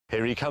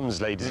Here he comes,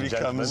 ladies and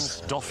gentlemen.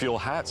 Doff your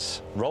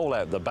hats, roll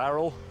out the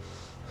barrel.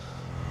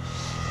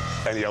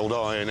 Any old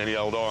iron, any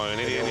old iron,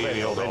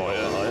 any old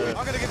iron.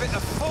 I'm going to give it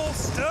a full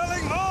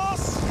Stirling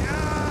Moss!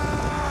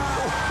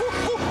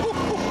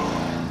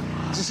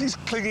 He's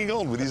clinging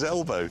on with his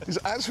elbow.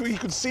 Actually, you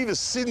could see the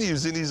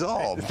sinews in his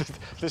arm.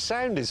 The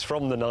sound is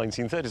from the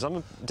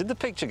 1930s. Did the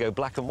picture go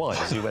black and white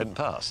as you went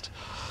past?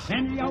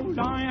 Any old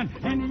iron,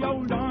 any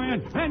old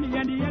iron,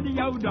 any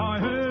old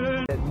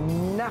iron.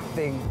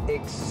 Nothing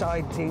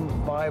exciting,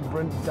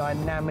 vibrant,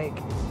 dynamic,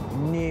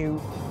 new,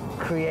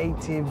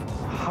 creative,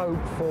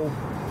 hopeful,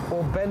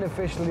 or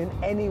beneficial in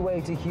any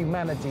way to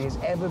humanity has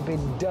ever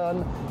been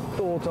done,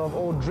 thought of,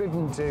 or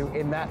driven to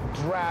in that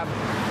drab,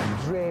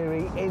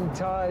 dreary,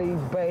 entirely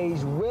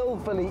beige,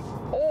 willfully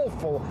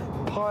awful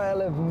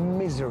pile of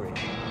misery.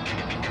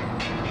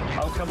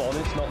 Oh, come on,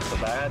 it's not so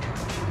bad.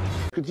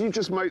 Could you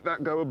just make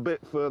that go a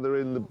bit further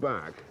in the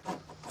back?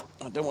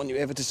 I don't want you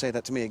ever to say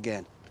that to me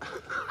again.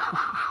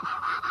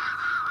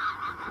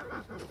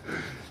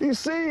 You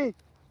see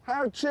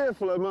how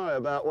cheerful am I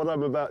about what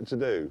I'm about to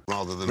do?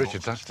 Rather than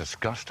Richard, that's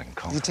disgusting,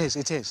 Con. It is,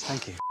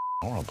 thank you.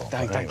 Horrible.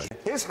 Thank you.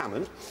 Here's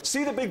Hammond.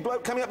 See the big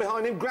bloke coming up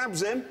behind him,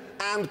 grabs him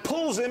and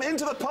pulls him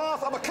into the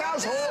path of a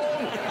cow's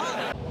horn.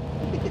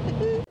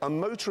 A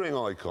motoring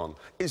icon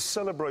is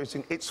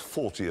celebrating its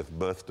 40th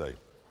birthday.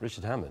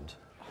 Richard Hammond?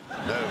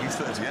 No, he's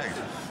 38.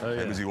 Oh, yeah.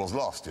 Same as he was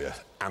last year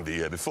and the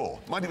year before.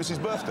 Mind, it was his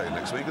birthday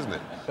next week, isn't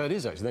it? Oh, it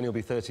is, actually. Then he'll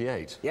be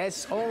 38.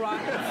 Yes, all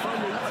right.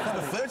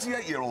 The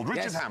 38-year-old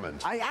Richard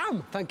Hammond. I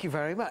am. Thank you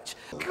very much.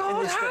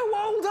 God, how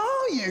old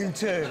are you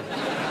two?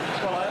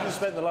 Well, I haven't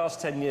spent the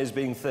last 10 years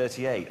being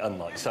 38,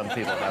 unlike some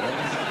people haven't.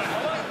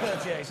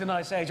 38, it's a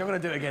nice age. I'm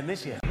going to do it again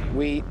this year.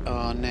 We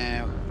are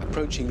now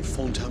approaching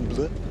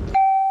Fontainebleau.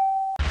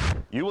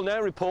 You will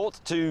now report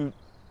to...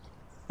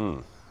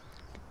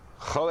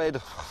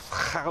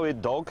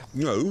 Chowed dog.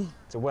 No.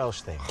 It's a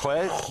Welsh thing.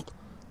 Chowed...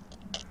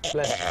 It's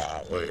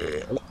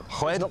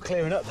not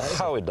clearing up, though, is it?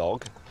 Chowed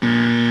dog.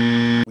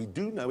 We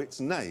do know its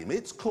name.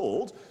 It's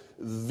called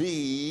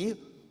the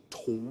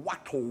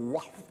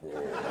Twatwaffle.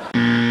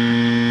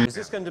 Is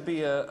this going to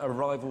be a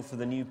rival for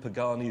the new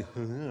Pagani?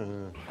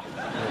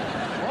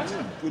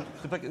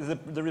 What?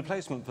 The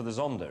replacement for the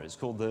Zonda is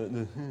called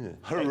the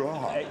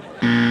Hurrah.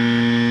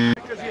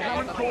 Because you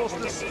haven't crossed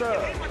the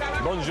stir.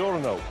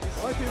 Buongiorno.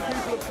 I think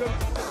people have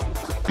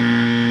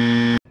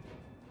come...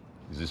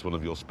 Is this one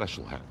of your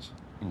special hats?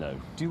 No.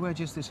 Do you wear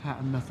just this hat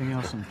and nothing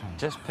else sometimes?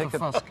 Just pick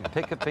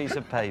a piece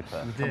of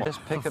paper.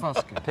 Just pick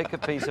a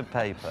piece of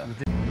paper.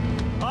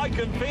 I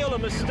can feel a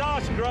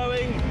moustache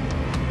growing.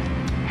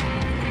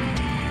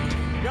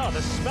 God,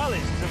 the smell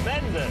is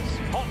tremendous.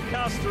 Hot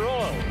castor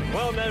oil,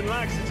 well-known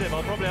laxative.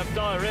 I'll probably have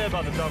diarrhea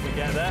by the time we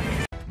get there.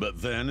 But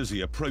then, as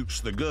he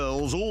approached the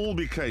girls, all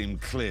became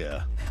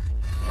clear.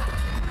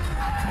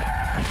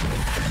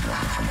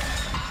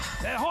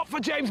 They're hot for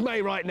James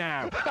May right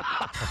now.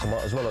 I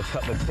might as well have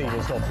cut the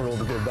penis off for all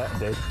the good that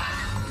did.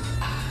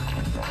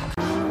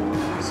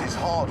 This is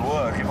hard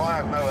work. If I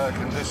had no air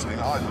conditioning,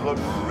 I'd look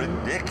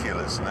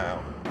ridiculous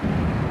now.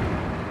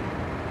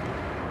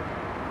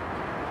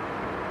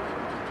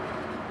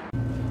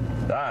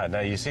 Ah,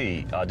 now you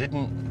see, I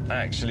didn't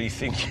actually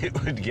think it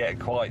would get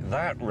quite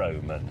that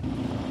Roman.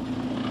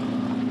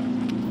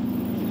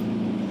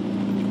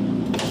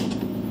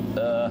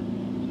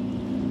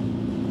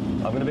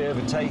 I'm going to be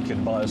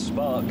overtaken by a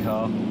spark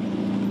car.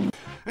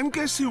 And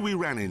guess who we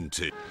ran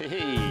into?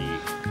 Hey.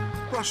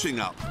 Brushing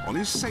up on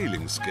his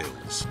sailing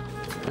skills.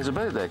 There's a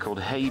boat there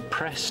called Hey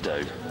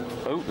Presto.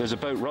 Oh, there's a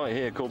boat right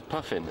here called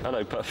Puffin.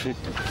 Hello, Puffin.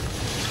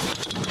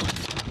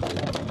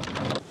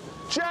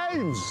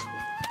 James!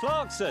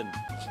 Clarkson!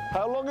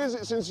 How long is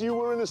it since you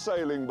were in a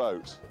sailing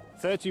boat?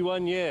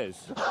 31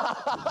 years.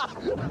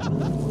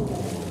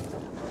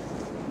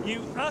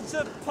 You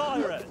utter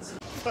pirate!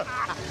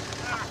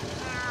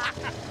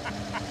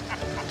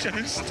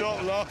 James,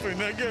 stop laughing,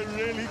 they get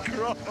really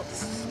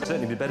cross.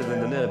 Certainly be better than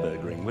the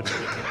Nürburgring, wouldn't it?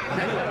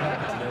 Do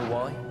you know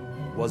why?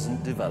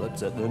 Wasn't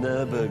developed at the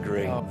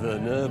Nürburgring. The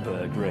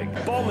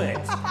Nürburgring. Bomb it!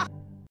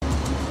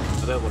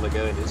 I don't want to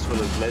go in, it's full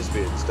of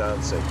lesbians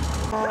dancing.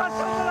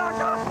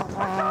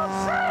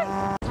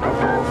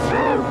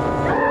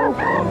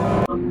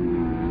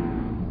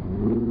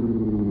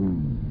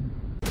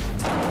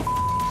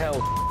 Hell,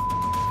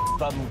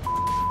 bum,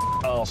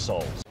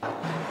 arseholes.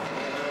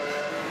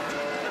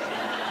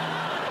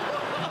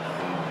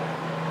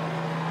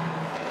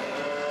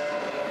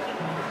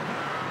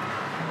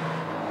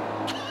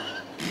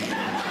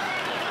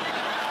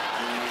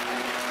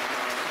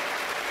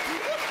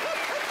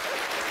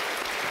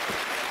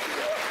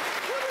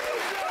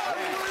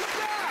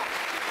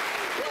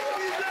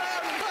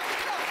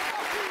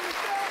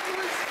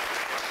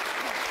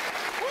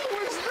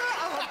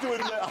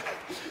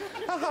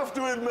 I have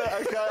to admit,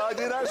 OK, I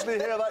did actually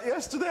hear that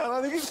yesterday, and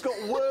I think it's got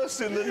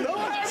worse in the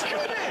night.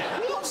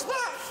 What's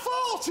that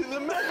fart in the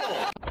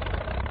middle?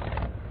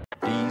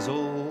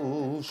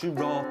 Diesel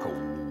Scirocco,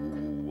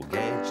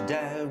 get you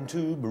down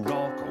to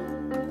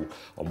Morocco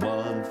on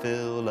one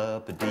fill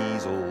up a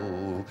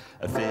diesel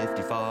at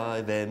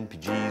 55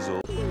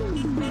 mpgs.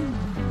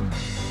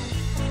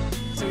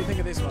 So we think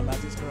of this one,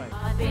 lads, it's great.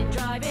 I've been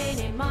driving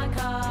in my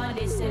car,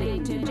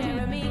 listening to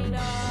Jeremy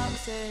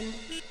Clarkson.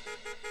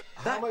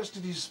 How much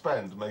did you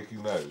spend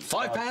making those?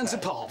 £5 a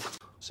pop.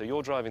 So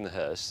you're driving the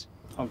hearse.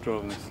 I'm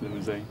driving this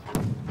limousine.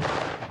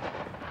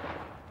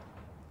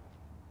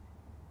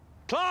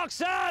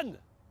 Clarkson!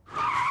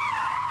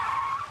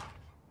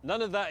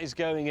 None of that is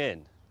going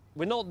in.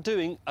 We're not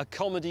doing a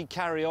comedy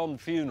carry-on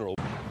funeral.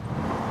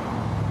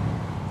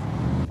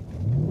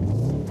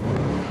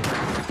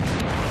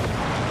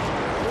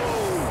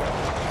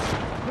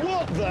 Whoa!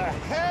 What the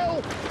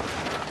hell?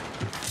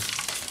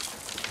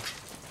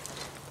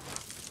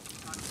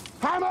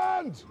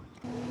 Hammond!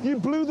 You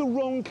blew the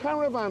wrong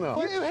caravan up.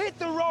 You hit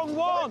the wrong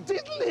one. I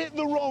didn't hit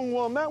the wrong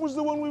one. That was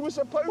the one we were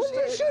supposed to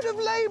You hit. should have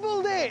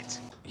labelled it.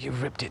 You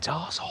ripped its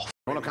arse off.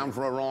 Want to come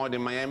for a ride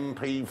in my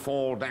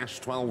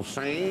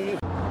MP4-12C?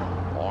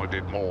 I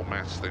did more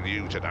maths than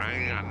you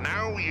today.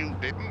 No, you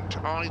didn't.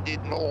 I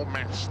did more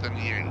maths than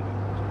you.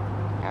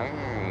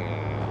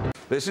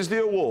 This is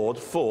the award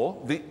for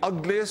the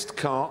ugliest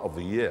car of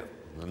the year.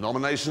 The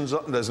nominations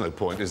are... There's no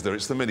point, is there?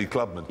 It's the Mini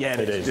Clubman. Yeah,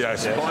 it is.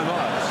 Yes, by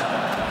miles.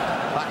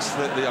 That's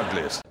the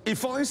ugliest.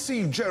 If I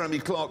see Jeremy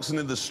Clarkson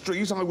in the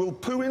street, I will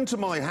poo into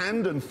my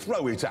hand and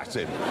throw it at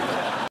him.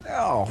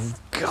 Oh,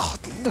 God,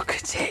 look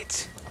at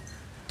it.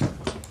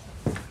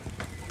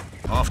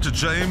 After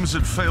James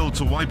had failed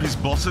to wipe his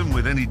bottom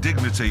with any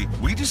dignity,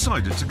 we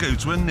decided to go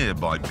to a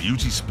nearby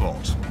beauty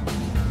spot.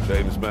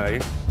 James May.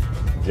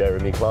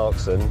 Jeremy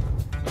Clarkson.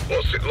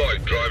 What's it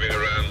like driving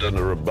around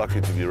under a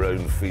bucket of your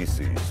own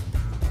faeces?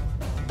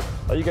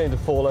 Are you going to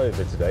fall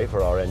over today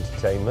for our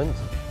entertainment?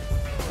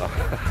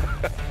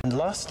 And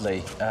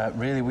lastly,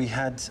 really, we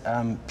had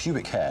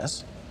pubic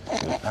hairs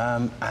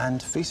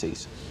and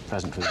faeces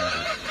present for the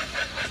meeting.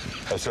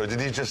 Oh, sorry,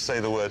 did he just say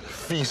the word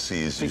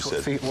faeces, you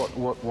said?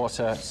 What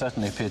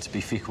certainly appeared to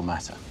be fecal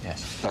matter,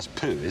 yes. That's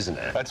poo, isn't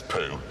it? That's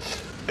poo.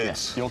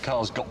 It's... Your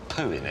car's got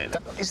poo in it.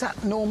 Is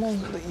that normal?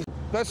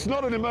 That's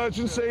not an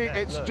emergency.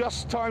 It's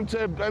just time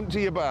to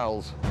empty your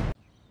bowels.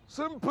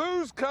 Some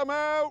poo's come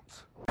out.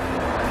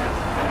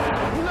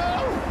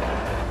 No!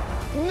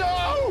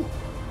 No!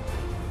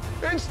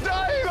 It's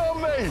dying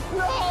on me!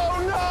 No,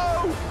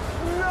 no,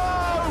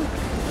 no!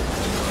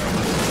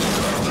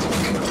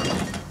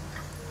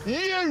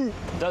 You!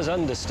 Does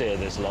understeer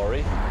this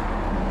lorry.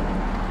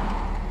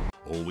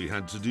 All we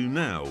had to do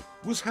now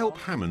was help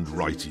Hammond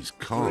right his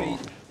car.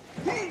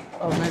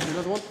 Oh, maybe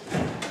another one.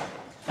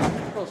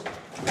 Close.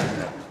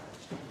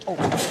 Oh.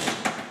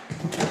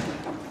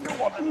 Go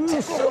on,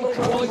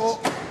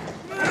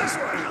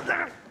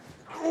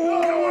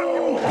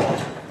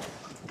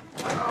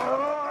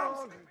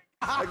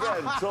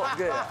 Again, Top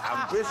Gear.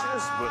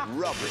 Ambitious, but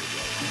rubbish.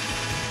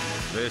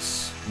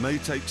 This may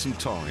take some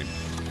time.